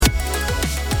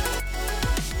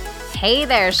Hey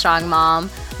there, Strong Mom.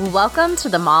 Welcome to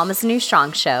the Mom is New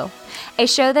Strong show, a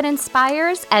show that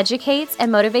inspires, educates,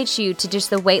 and motivates you to ditch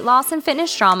the weight loss and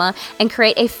fitness drama and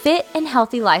create a fit and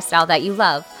healthy lifestyle that you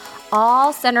love,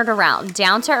 all centered around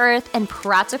down-to-earth and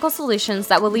practical solutions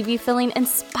that will leave you feeling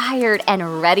inspired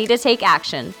and ready to take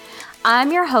action.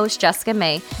 I'm your host, Jessica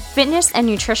May, fitness and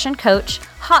nutrition coach,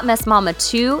 hot mess mama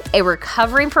too, a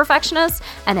recovering perfectionist,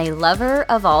 and a lover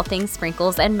of all things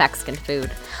sprinkles and Mexican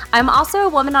food. I'm also a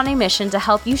woman on a mission to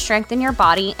help you strengthen your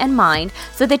body and mind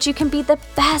so that you can be the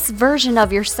best version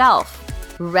of yourself.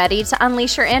 Ready to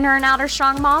unleash your inner and outer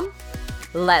strong mom?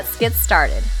 Let's get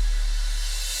started.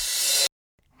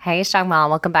 Hey, Strong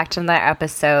Mom, welcome back to another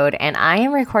episode. And I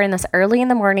am recording this early in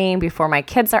the morning before my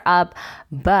kids are up,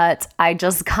 but I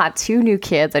just got two new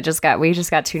kids. We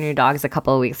just got two new dogs a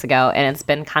couple of weeks ago, and it's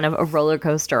been kind of a roller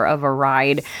coaster of a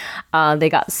ride. They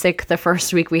got sick the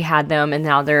first week we had them, and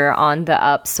now they're on the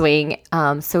upswing.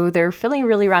 So they're feeling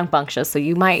really rambunctious. So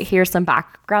you might hear some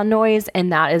background noise,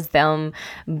 and that is them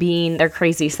being their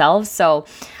crazy selves. So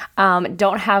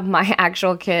don't have my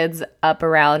actual kids up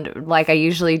around like I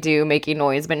usually do making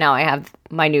noise, but now I have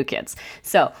my new kids.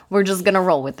 So we're just going to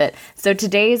roll with it. So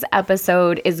today's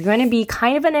episode is going to be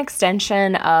kind of an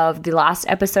extension of the last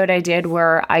episode I did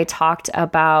where I talked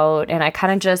about, and I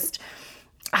kind of just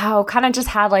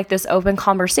had like this open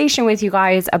conversation with you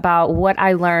guys about what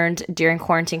I learned during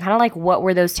quarantine, kind of like what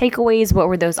were those takeaways, what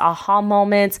were those aha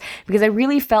moments, because I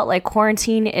really felt like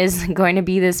quarantine is going to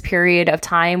be this period of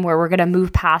time where we're going to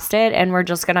move past it and we're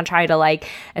just going to try to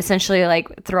essentially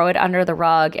throw it under the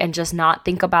rug and just not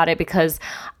think about it, because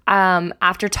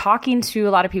after talking to a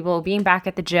lot of people, being back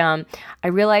at the gym, I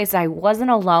realized I wasn't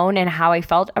alone in how I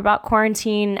felt about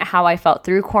quarantine, how I felt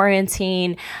through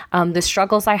quarantine, the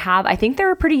struggles I have. I think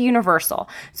they're pretty universal.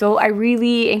 So I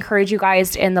really encourage you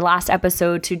guys in the last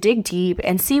episode to dig deep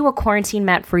and see what quarantine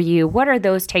meant for you. What are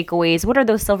those takeaways? What are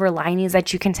those silver linings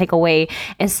that you can take away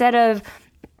instead of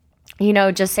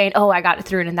just saying, oh, I got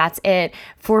through it and that's it.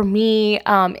 For me,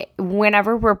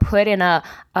 whenever we're put in a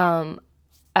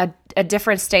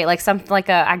different state,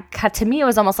 to me, it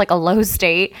was almost like a low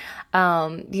state.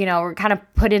 We're kind of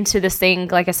put into this thing,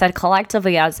 like I said,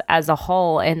 collectively as a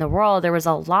whole in the world, there was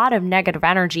a lot of negative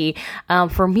energy.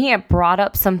 For me, it brought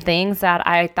up some things that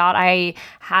I thought I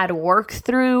had worked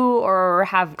through or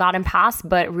have gotten past,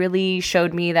 but really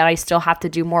showed me that I still have to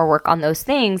do more work on those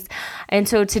things. And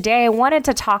so today I wanted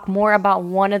to talk more about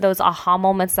one of those aha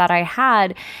moments that I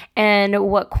had. And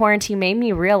what quarantine made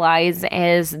me realize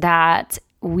is that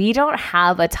we don't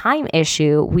have a time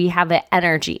issue, we have an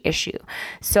energy issue.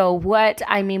 So what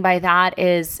I mean by that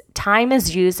is time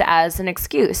is used as an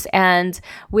excuse, and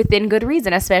within good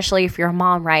reason, especially if you're a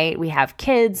mom, right? We have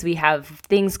kids, we have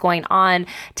things going on.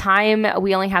 Time,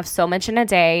 we only have so much in a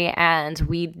day and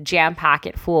we jam pack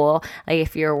it full. Like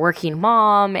if you're a working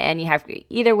mom and you have,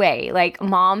 either way, like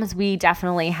moms, we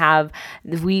definitely have,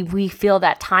 we feel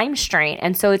that time strain.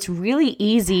 And so it's really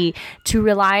easy to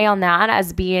rely on that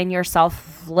as being your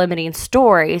self-limiting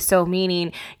story. So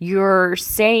meaning you're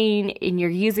saying and you're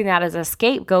using that as a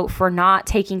scapegoat for not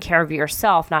taking care of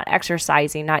yourself, not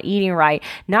exercising, not eating right,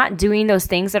 not doing those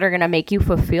things that are going to make you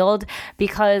fulfilled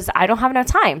because I don't have enough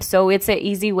time. So it's an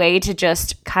easy way to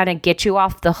just kind of get you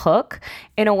off the hook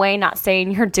in a way, not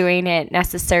saying you're doing it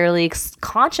necessarily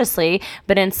consciously,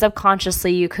 but in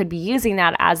subconsciously, you could be using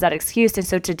that as that excuse. And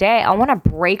so today I want to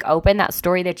break open that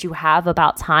story that you have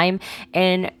about time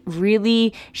and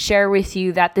really share with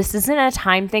you that this isn't a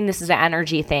time thing, this is an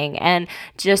energy thing. And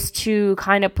just to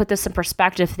kind of put this in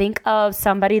perspective, think of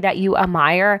somebody that you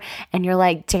admire and you're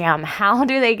like, damn, how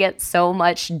do they get so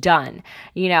much done?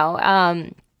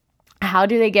 How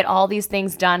do they get all these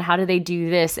things done? How do they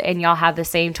do this? And y'all have the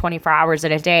same 24 hours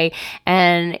in a day.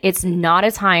 And it's not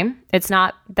a time. It's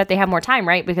not that they have more time,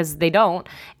 right? Because they don't.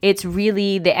 It's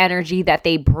really the energy that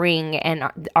they bring and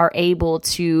are able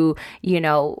to,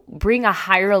 bring a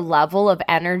higher level of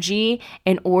energy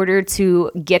in order to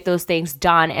get those things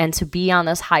done and to be on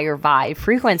this higher vibe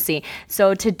frequency.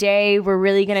 So today we're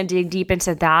really going to dig deep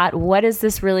into that. What does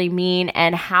this really mean?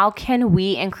 And how can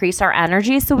we increase our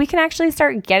energy so we can actually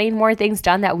start getting more things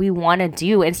done that we want to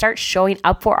do and start showing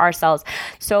up for ourselves?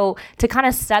 So to kind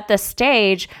of set the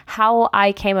stage, how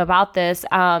I came about this,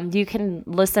 you can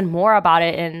listen more about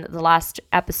it in the last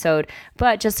episode,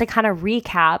 but just to kind of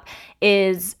recap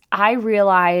is I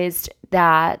realized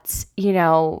that,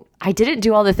 I didn't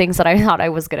do all the things that I thought I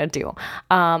was going to do.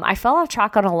 I fell off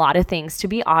track on a lot of things. To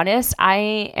be honest,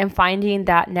 I am finding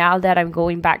that now that I'm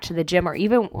going back to the gym, or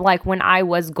even like when I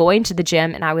was going to the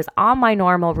gym and I was on my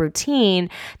normal routine,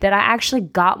 that I actually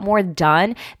got more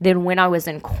done than when I was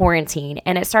in quarantine.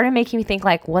 And it started making me think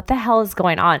like, what the hell is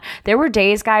going on? There were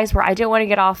days, guys, where I didn't want to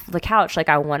get off the couch. Like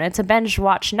I wanted to binge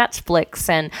watch Netflix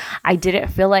and I didn't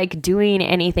feel like doing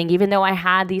anything, even though I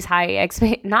had these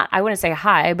I wouldn't say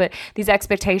high, but these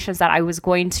expectations that I was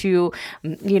going to,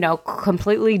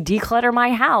 completely declutter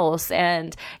my house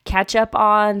and catch up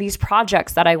on these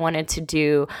projects that I wanted to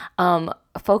do,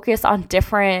 focus on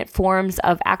different forms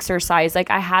of exercise.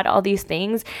 Like I had all these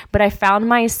things, but I found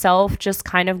myself just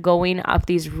kind of going up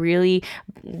this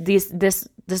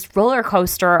roller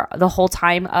coaster the whole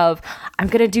time of I'm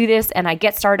going to do this and I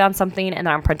get started on something and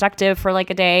then I'm productive for like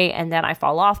a day and then I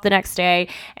fall off the next day,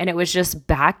 and it was just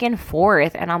back and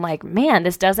forth. And I'm like, man,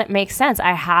 this doesn't make sense.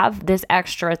 I have this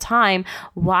extra time.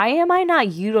 Why am I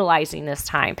not utilizing this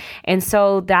time? And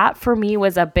so that for me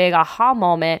was a big aha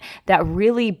moment that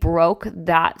really broke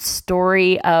that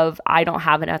story of I don't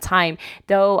have enough time.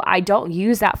 Though I don't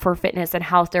use that for fitness and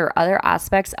health, there are other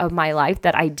aspects of my life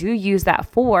that I do use that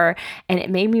for, and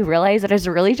it made me realize that it's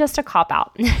really just a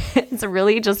cop-out. It's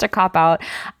really just a cop-out.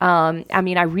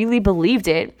 I really believed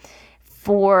it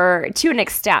to an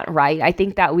extent, right? I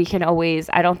think that we can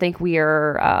I don't think we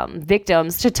are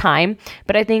victims to time,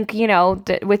 but I think,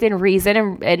 within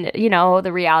reason and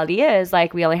the reality is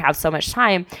like we only have so much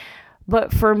time.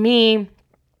 But for me,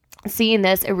 seeing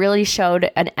this, it really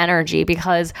showed an energy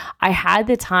because I had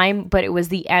the time, but it was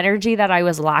the energy that I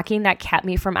was lacking that kept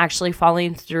me from actually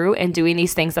following through and doing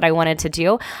these things that I wanted to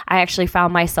do. I actually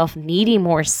found myself needing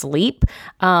more sleep,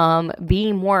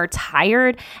 being more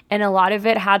tired. And a lot of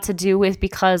it had to do with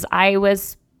because I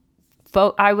was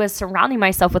surrounding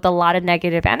myself with a lot of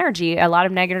negative energy,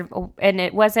 and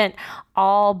it wasn't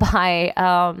all by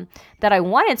that I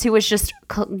wanted to. It's just,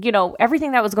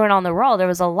 everything that was going on in the world, there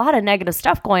was a lot of negative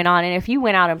stuff going on. And if you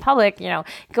went out in public,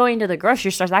 going to the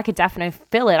grocery stores, I could definitely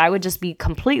feel it. I would just be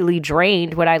completely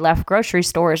drained when I left grocery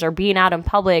stores or being out in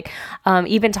public,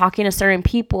 even talking to certain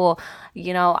people.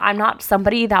 I'm not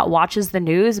somebody that watches the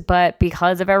news, but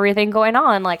because of everything going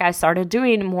on, like I started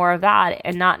doing more of that,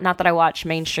 and not that I watch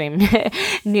mainstream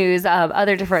news of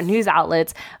other different news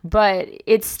outlets, but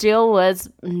it still was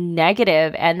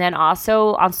negative. And then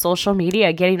also on social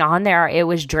media, getting on there, it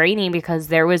was draining because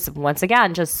there was, once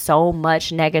again, just so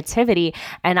much negativity.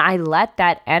 And I let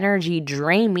that energy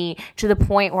drain me to the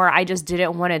point where I just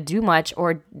didn't want to do much,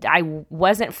 or I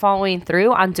wasn't following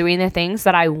through on doing the things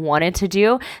that I wanted to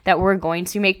do that were going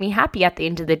to make me happy at the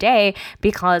end of the day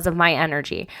because of my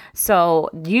energy. So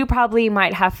you probably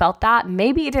might have felt that.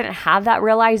 Maybe you didn't have that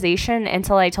realization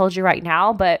until I told you right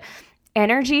now, but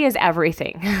energy is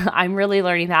everything. I'm really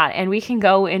learning that. And we can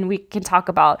go and we can talk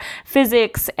about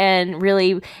physics and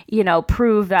really,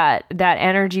 prove that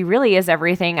energy really is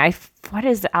everything. What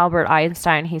is Albert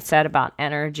Einstein? He said about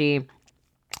energy.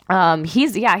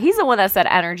 He's the one that said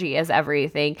energy is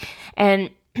everything. And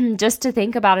just to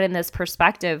think about it in this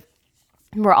perspective,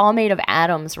 we're all made of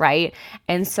atoms, right?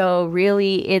 And so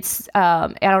really it's,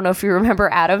 I don't know if you remember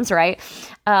atoms, right?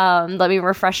 Let me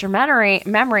refresh your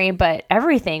memory, but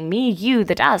everything, me, you,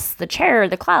 the dust, the chair,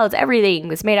 the clouds, everything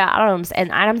was made of atoms, and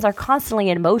atoms are constantly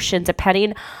in motion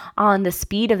depending on the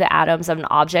speed of the atoms of an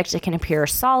object. It can appear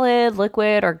solid,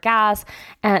 liquid, or gas.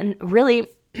 And really,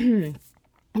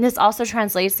 this also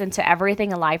translates into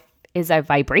everything in life is a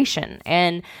vibration.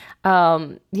 And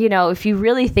if you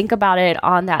really think about it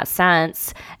on that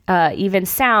sense, even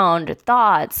sound,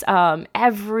 thoughts,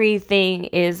 everything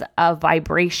is a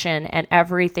vibration and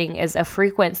everything is a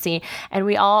frequency. And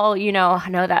we all,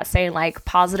 know that saying like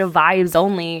positive vibes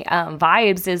only.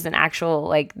 Vibes is an actual,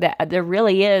 like there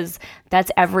really is, that's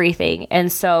everything.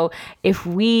 And so if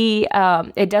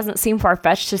it doesn't seem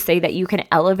far-fetched to say that you can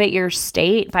elevate your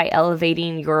state by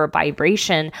elevating your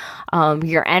vibration,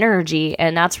 your energy.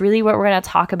 And that's really what we're going to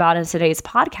talk about in today's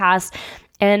podcast.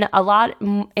 And a lot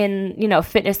in,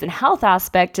 fitness and health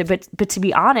aspect, but to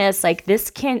be honest, like this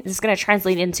is going to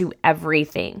translate into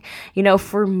everything.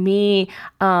 For me,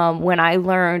 when I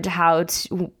learned how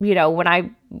to, when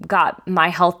I got my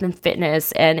health and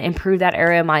fitness and improved that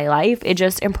area of my life, it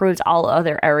just improved all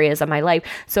other areas of my life.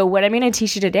 So what I'm going to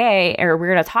teach you today, or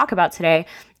we're going to talk about today,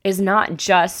 is not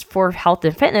just for health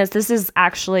and fitness. This is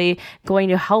actually going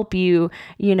to help you,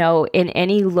 in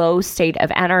any low state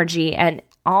of energy. And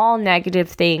all negative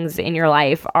things in your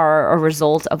life are a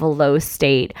result of a low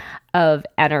state of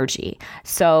energy.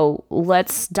 So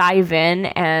let's dive in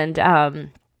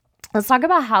and let's talk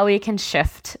about how we can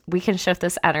shift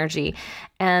this energy.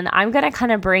 And I'm going to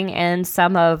kind of bring in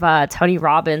some of Tony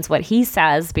Robbins, what he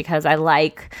says, because I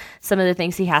like some of the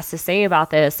things he has to say about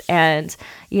this. And,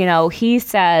 he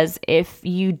says, if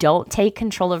you don't take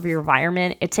control of your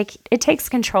environment, it takes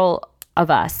control of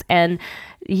us. And,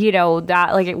 that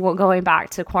like going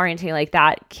back to quarantine, like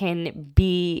that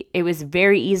it was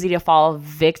very easy to fall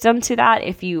victim to that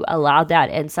if you allowed that.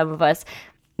 And some of us,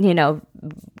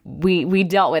 we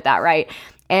dealt with that, right?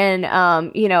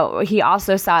 And, he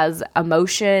also says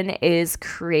emotion is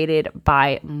created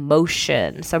by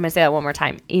motion. So I'm going to say that one more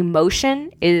time.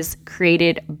 Emotion is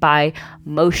created by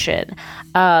motion.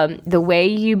 The way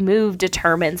you move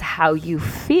determines how you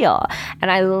feel.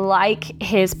 And I like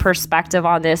his perspective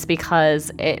on this because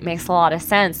it makes a lot of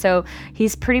sense. So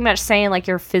he's pretty much saying like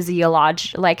your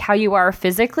like how you are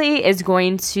physically is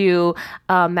going to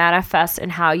manifest in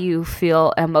how you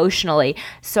feel emotionally.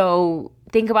 So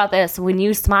think about this. When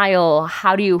you smile,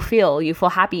 how do you feel? You feel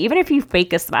happy, even if you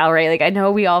fake a smile, right? Like I know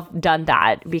we all done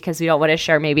that because we don't want to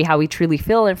share maybe how we truly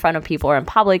feel in front of people or in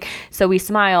public. So we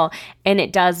smile and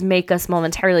it does make us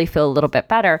momentarily feel a little bit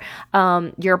better.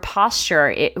 Your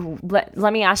posture, let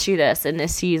me ask you this, and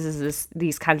this uses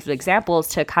these kinds of examples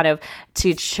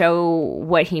to show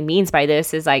what he means by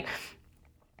this is like,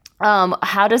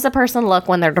 how does a person look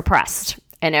when they're depressed?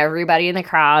 And everybody in the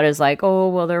crowd is like, oh,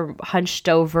 well, they're hunched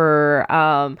over.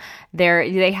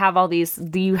 You have all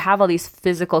these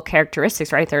physical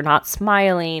characteristics, right? They're not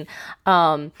smiling.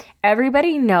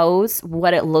 Everybody knows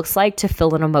what it looks like to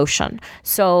feel an emotion.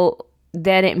 So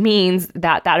then it means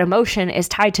that emotion is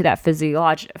tied to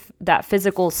that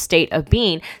physical state of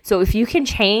being. So if you can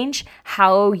change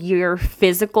how your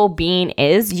physical being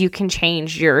is, you can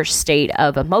change your state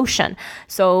of emotion.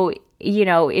 So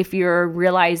if you're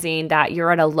realizing that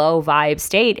you're in a low vibe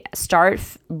state,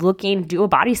 do a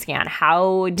body scan.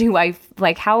 How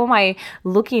am I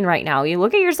looking right now? You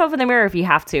look at yourself in the mirror if you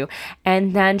have to,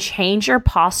 and then change your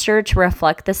posture to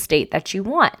reflect the state that you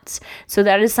want. So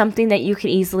that is something that you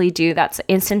can easily do. That's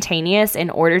instantaneous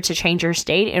in order to change your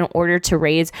state, in order to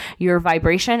raise your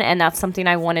vibration. And that's something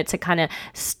I wanted to kind of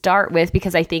start with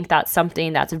because I think that's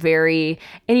something that's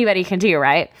anybody can do,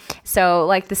 right? So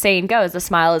like the saying goes, a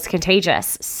smile is contagious.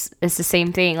 It's the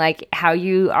same thing. Like how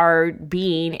you are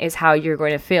being is how you're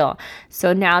going to feel.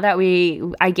 So now that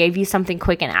I gave you something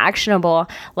quick and actionable,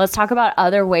 let's talk about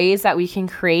other ways that we can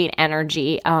create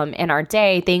energy in our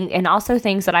day, and also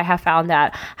things that I have found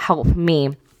that help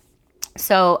me.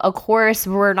 So of course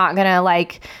we're not going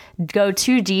to go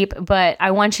too deep, but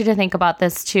I want you to think about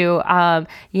this too.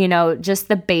 Just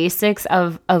the basics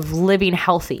of living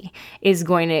healthy is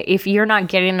going to, if you're not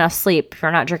getting enough sleep, if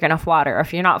you're not drinking enough water,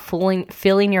 if you're not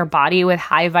filling your body with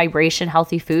high vibration,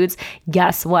 healthy foods,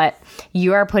 guess what?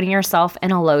 You are putting yourself in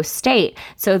a low state.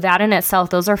 So that in itself,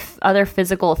 those are other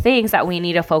physical things that we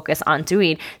need to focus on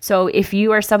doing. So if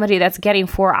you are somebody that's getting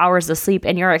 4 hours of sleep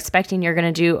and you're expecting you're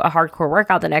going to do a hardcore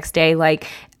workout the next day,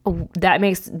 that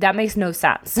makes no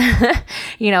sense.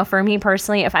 For me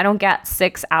personally, if I don't get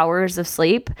 6 hours of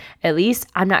sleep, at least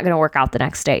I'm not going to work out the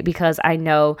next day because I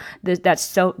know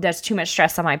that's too much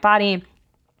stress on my body.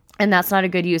 And that's not a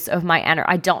good use of my energy.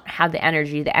 I don't have the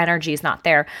energy. The energy is not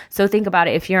there. So think about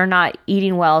it. If you're not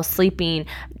eating well, sleeping,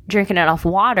 drinking enough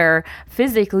water,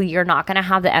 physically, you're not going to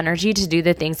have the energy to do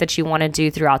the things that you want to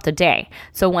do throughout the day.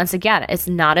 So once again, it's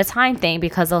not a time thing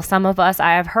because of some of us,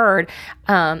 I have heard,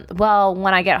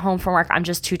 when I get home from work, I'm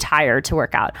just too tired to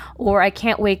work out. Or I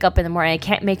can't wake up in the morning. I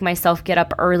can't make myself get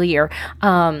up earlier.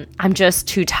 I'm just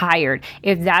too tired.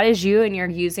 If that is you and you're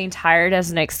using tired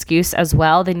as an excuse as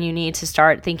well, then you need to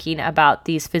start thinking about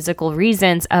these physical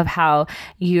reasons of how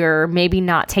you're maybe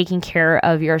not taking care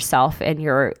of yourself and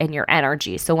your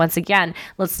energy. So once again,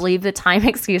 let's leave the time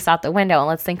excuse out the window and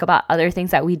let's think about other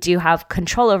things that we do have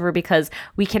control over because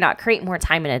we cannot create more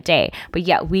time in a day, but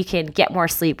yet we can get more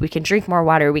sleep, we can drink more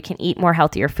water, we can eat more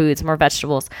healthier foods, more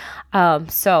vegetables.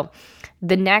 So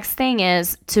the next thing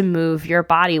is to move your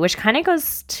body, which kind of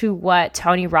goes to what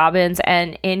Tony Robbins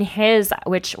and in his,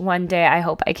 which one day I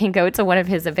hope I can go to one of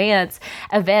his events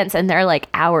and they're like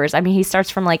hours. I mean, he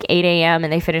starts from 8 a.m.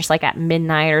 and they finish at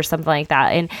midnight or something like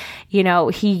that. And,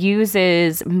 he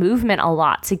uses movement a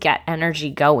lot to get energy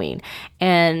going.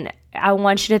 And I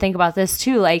want you to think about this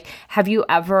too. Have you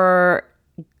ever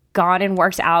gone and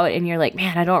worked out and you're like,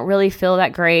 man, I don't really feel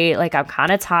that great. I'm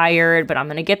kind of tired, but I'm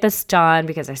going to get this done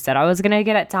because I said I was going to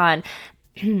get it done.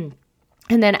 And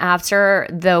then after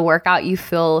the workout, you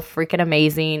feel freaking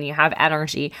amazing. You have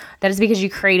energy. That is because you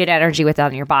created energy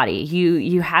within your body.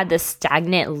 You had this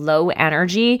stagnant, low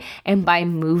energy. And by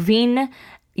moving,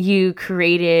 you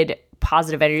created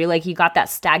positive energy. Like you got that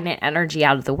stagnant energy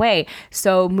out of the way.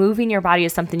 So moving your body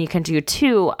is something you can do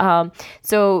too.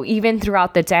 So even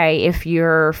throughout the day,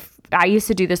 I used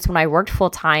to do this when I worked full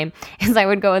time, is I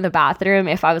would go in the bathroom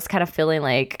if I was kind of feeling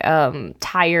like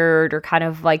tired or kind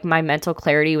of like my mental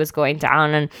clarity was going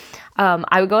down, and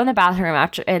I would go in the bathroom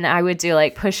after, and I would do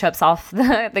like push-ups off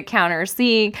the counter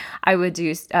sink. I would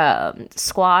do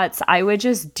squats. I would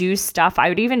just do stuff. I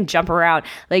would even jump around,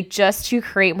 like just to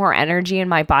create more energy in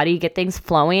my body, get things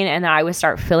flowing, and then I would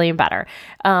start feeling better.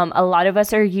 A lot of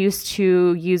us are used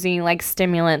to using like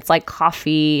stimulants like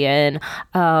coffee and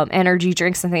energy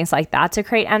drinks and things like that to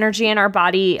create energy in our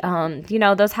body.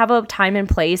 Those have a time and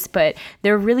place, but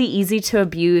they're really easy to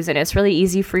abuse, and it's really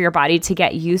easy for your body to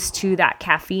get used to that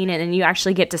caffeine, and then you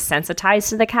actually get desensitized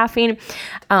to the caffeine.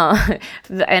 And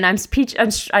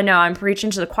I know I'm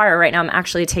preaching to the choir right now. I'm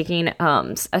actually taking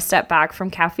a step back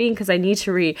from caffeine because I need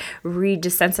to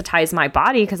re-desensitize my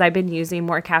body, because I've been using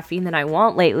more caffeine than I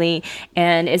want lately,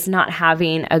 and it's not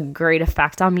having a great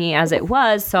effect on me as it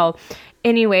was. So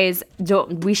anyways,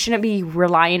 we shouldn't be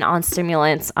relying on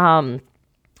stimulants.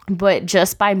 But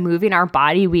just by moving our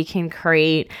body, we can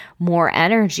create more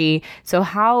energy. So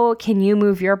how can you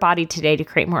move your body today to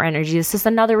create more energy? This is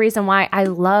another reason why I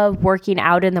love working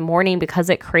out in the morning, because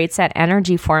it creates that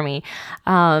energy for me.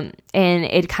 And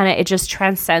it just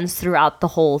transcends throughout the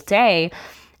whole day.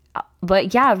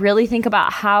 But yeah, really think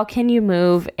about how can you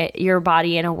move your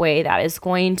body in a way that is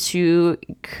going to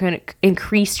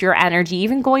increase your energy.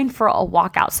 Even going for a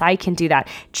walk outside can do that.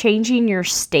 Changing your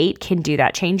state can do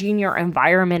that. Changing your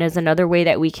environment is another way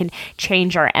that we can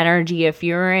change our energy. If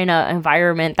you're in an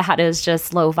environment that is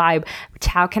just low vibe,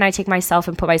 how can I take myself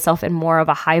and put myself in more of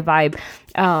a high vibe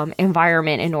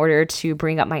environment in order to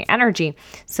bring up my energy?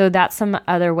 So that's some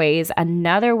other ways.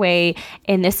 Another way,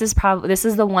 and this is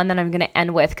the one that I'm going to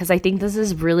end with, because I think this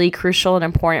is really crucial and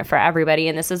important for everybody.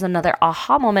 And this is another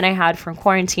aha moment I had from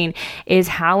quarantine, is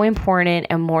how important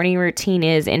a morning routine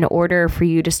is in order for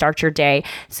you to start your day.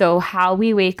 So how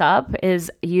we wake up is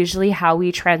usually how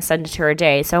we transcend into our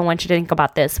day. So I want you to think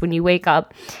about this. When you wake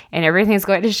up and everything's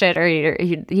going to shit, or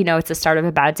it's the start of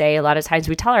a bad day, a lot of times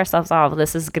we tell ourselves, oh, well,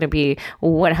 this is going to be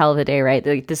one hell of a day, right?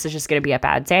 Like, this is just going to be a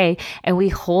bad day. And we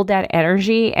hold that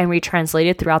energy and we translate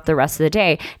it throughout the rest of the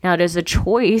day. Now, there's a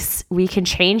choice. We can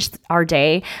change our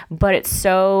day, but it's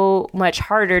so much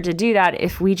harder to do that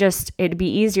it'd be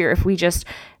easier if we just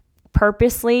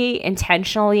purposely,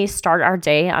 intentionally start our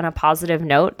day on a positive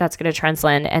note. That's going to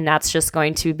transcend, and that's just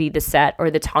going to be the set or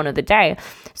the tone of the day.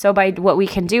 So by what we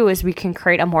can do is we can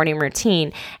create a morning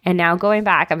routine. And now going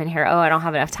back, I'm in here, I don't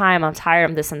have enough time, I'm tired,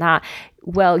 I'm this and that.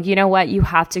 Well, you know what? You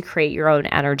have to create your own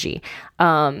energy.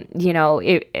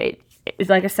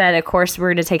 Like I said, of course, we're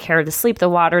going to take care of the sleep, the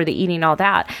water, the eating, all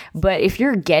that. But if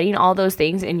you're getting all those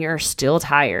things and you're still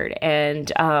tired,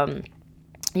 and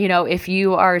if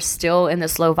you are still in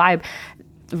this low vibe,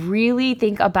 really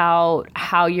think about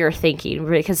how you're thinking,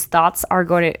 because thoughts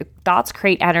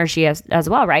create energy as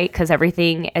well, right? Because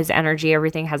everything is energy,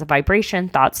 everything has a vibration,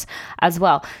 thoughts as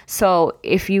well. So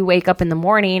if you wake up in the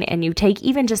morning and you take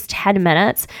even just 10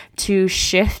 minutes to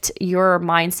shift your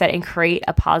mindset and create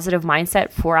a positive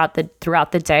mindset throughout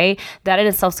the day, that in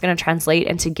itself is going to translate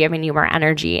into giving you more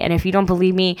energy. And if you don't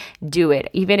believe me, do it.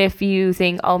 Even if you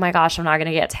think, oh my gosh, I'm not going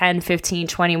to get 10, 15,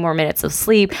 20 more minutes of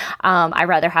sleep. I'd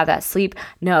rather have that sleep.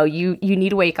 No, you need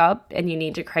to wake up and you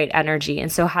need to create energy.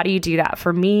 And so how do you do that?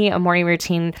 For me, a morning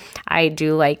routine, I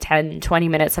do like 10, 20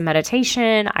 minutes of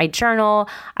meditation. I journal.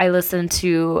 I listen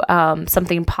to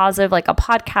something positive like a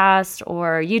podcast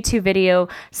or a YouTube video,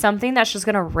 something that's just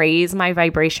going to raise my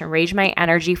vibration, raise my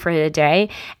energy for the day.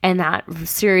 And that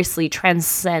seriously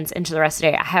transcends into the rest of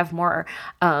the day. I have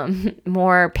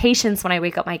more patience when I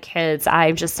wake up my kids.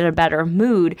 I'm just in a better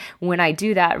mood when I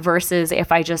do that versus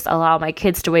if I just allow my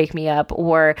kids to wake me up,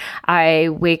 or I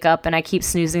wake up and I keep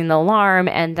snoozing the alarm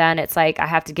and then it's like I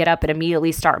have to get up and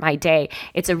immediately start my day.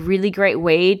 It's a really great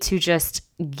way to just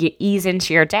ease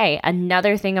into your day.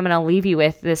 Another thing I'm going to leave you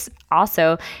with this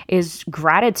also is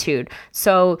gratitude.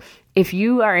 So if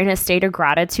you are in a state of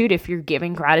gratitude, if you're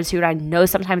giving gratitude, I know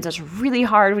sometimes it's really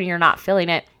hard when you're not feeling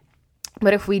it.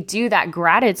 But if we do that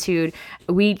gratitude,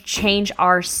 we change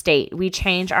our state. We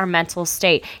change our mental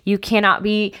state. You cannot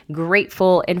be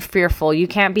grateful and fearful. You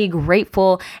can't be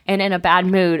grateful and in a bad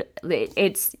mood.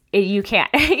 You can't.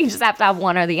 You just have to have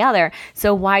one or the other.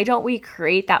 So why don't we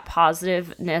create that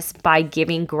positiveness by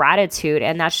giving gratitude?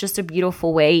 And that's just a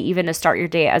beautiful way even to start your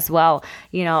day as well.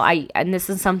 And this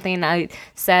is something I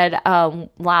said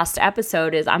last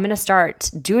episode is I'm going to start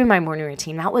doing my morning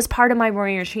routine. That was part of my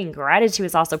morning routine. Gratitude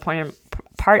is also part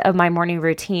part of my morning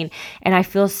routine. And I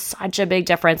feel such a big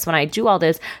difference when I do all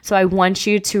this. So I want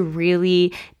you to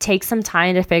really take some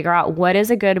time to figure out what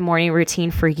is a good morning routine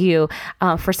for you.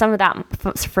 For some of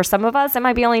us, it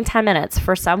might be only 10 minutes.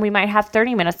 For some, we might have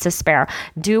 30 minutes to spare.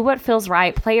 Do what feels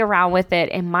right. Play around with it.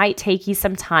 It might take you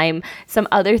some time. Some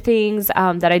other things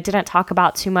that I didn't talk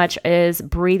about too much is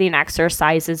breathing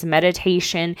exercises,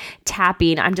 meditation,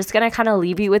 tapping. I'm just going to kind of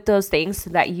leave you with those things so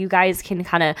that you guys can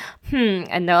kind of,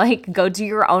 and they're like, go do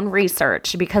your own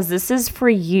research, because this is for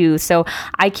you. So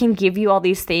I can give you all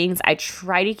these things. I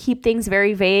try to keep things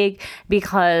very vague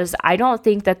because I don't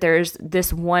think that there's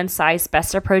this one size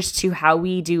best approach to how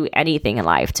we do anything in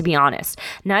life, to be honest.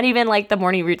 Not even like the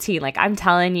morning routine. Like, I'm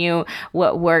telling you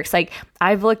what works. Like,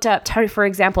 I've looked up, for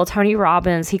example, Tony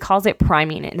Robbins, he calls it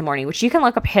priming in the morning, which you can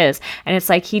look up his, and it's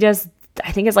like he does,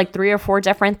 I think it's like 3 or 4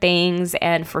 different things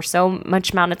and for so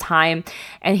much amount of time,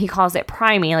 and he calls it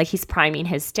priming, like he's priming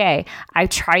his day. I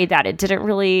tried that. It didn't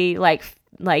really like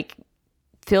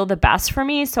feel the best for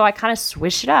me. So I kind of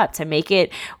switched it up to make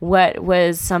it what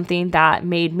was something that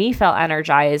made me feel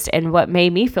energized and what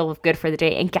made me feel good for the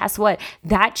day. And guess what?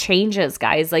 That changes,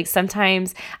 guys. Like,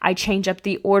 sometimes I change up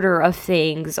the order of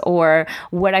things or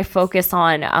what I focus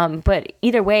on. But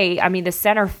either way, I mean, the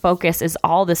center focus is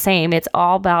all the same. It's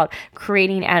all about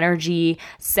creating energy,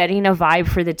 setting a vibe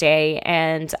for the day.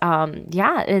 And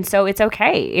and so it's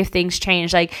okay if things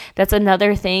change. Like, that's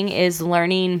another thing, is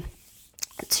learning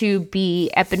to be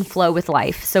ebb and flow with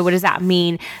life. So what does that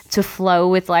mean, to flow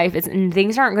with life? And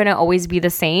things aren't going to always be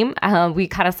the same. We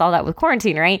kind of saw that with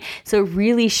quarantine, right? So it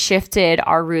really shifted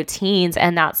our routines.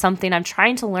 And that's something I'm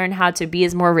trying to learn, how to be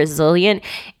as more resilient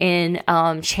in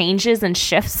changes and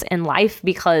shifts in life,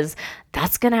 because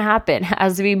that's going to happen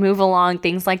as we move along.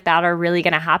 Things like that are really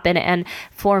going to happen. And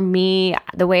for me,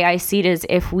 the way I see it is,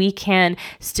 if we can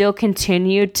still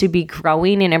continue to be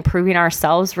growing and improving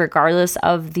ourselves regardless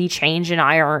of the change in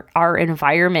our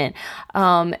environment,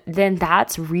 then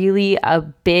that's really a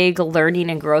big learning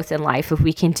and growth in life if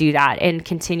we can do that and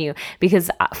continue. Because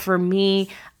for me,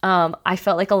 I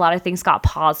felt like a lot of things got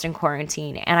paused in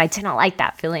quarantine, and I didn't like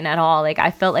that feeling at all. Like,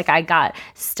 I felt like I got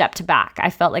stepped back. I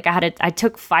felt like I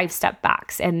took 5 step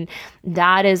backs, and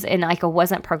I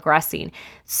wasn't progressing.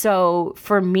 So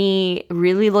for me,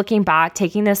 really looking back,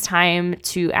 taking this time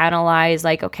to analyze,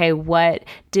 like, okay, what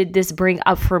did this bring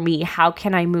up for me? How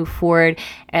can I move forward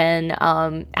and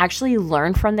actually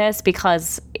learn from this?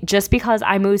 Because just because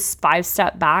I moved 5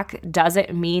 steps back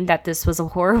doesn't mean that this was a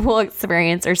horrible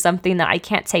experience or something that I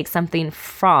can't take something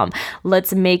from.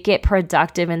 Let's make it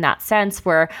productive in that sense,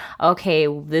 where, okay,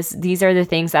 these are the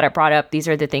things that I brought up. These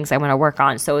are the things I want to work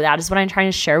on. So that is what I'm trying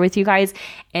to share with you guys,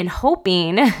 and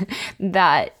hoping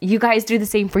that you guys do the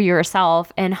same for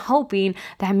yourself, and hoping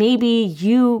that maybe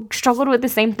you struggled with the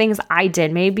same things I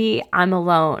did. Maybe I'm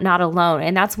not alone.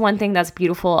 And that's one thing that's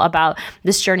beautiful about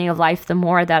this journey of life. The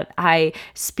more that I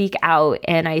speak out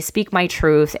and I speak my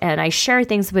truth and I share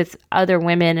things with other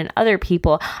women and other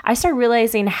people, I start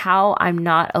realizing how I'm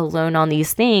not alone on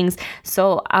these things.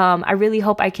 So I really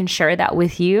hope I can share that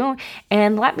with you.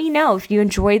 And let me know if you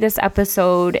enjoyed this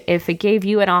episode, if it gave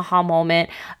you an aha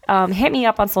moment. Hit me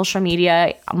up on social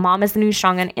media. Mom is the New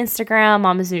Strong on Instagram.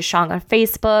 Mom is the New Strong on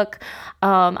Facebook.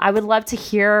 I would love to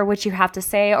hear what you have to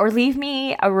say, or leave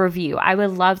me a review. I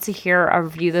would love to hear a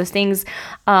review. Those things,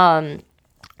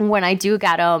 when I do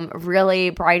get them, really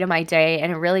brighten my day,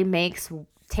 and it really makes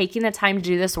taking the time to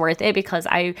do this worth it, because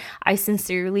I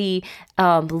sincerely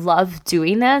love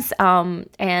doing this,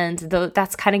 and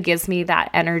that's kind of gives me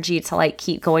that energy to like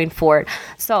keep going forward.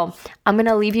 So I'm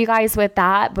gonna leave you guys with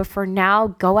that, but for now,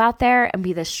 go out there and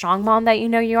be the strong mom that you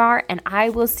know you are, and I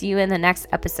will see you in the next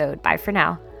episode. Bye for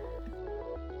now.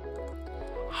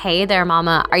 Hey there,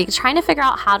 mama. Are you trying to figure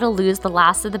out how to lose the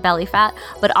last of the belly fat,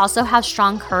 but also have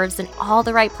strong curves in all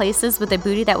the right places with a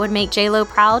booty that would make J-Lo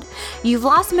proud? You've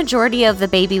lost the majority of the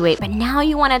baby weight, but now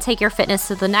you want to take your fitness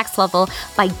to the next level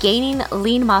by gaining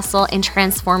lean muscle and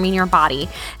transforming your body.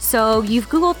 So you've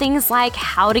Googled things like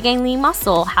how to gain lean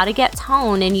muscle, how to get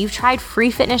tone, and you've tried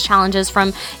free fitness challenges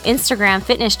from Instagram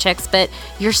fitness chicks, but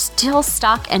you're still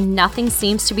stuck and nothing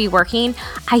seems to be working.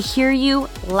 I hear you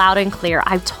loud and clear.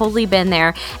 I've totally been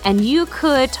there. And you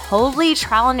could totally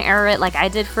trial and error it like I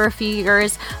did for a few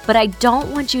years, but I don't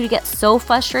want you to get so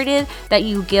frustrated that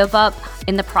you give up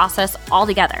in the process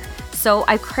altogether. So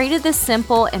I created this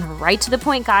simple and right to the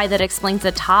point guide that explains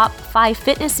the top 5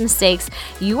 fitness mistakes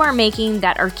you are making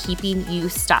that are keeping you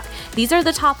stuck. These are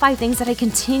the top 5 things that I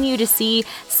continue to see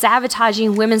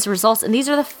sabotaging women's results. And these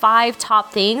are the 5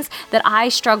 top things that I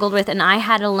struggled with and I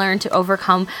had to learn to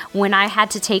overcome when I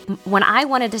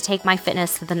wanted to take my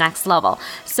fitness to the next level.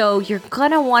 So you're going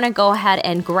to want to go ahead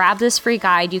and grab this free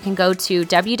guide. You can go to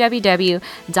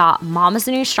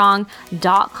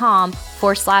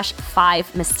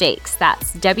www.mamasnewstrong.com/5 mistakes.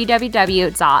 That's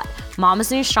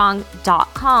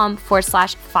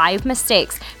www.mamasnewstrong.com/5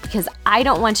 mistakes, because I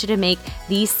don't want you to make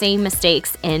these same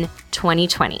mistakes in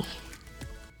 2020.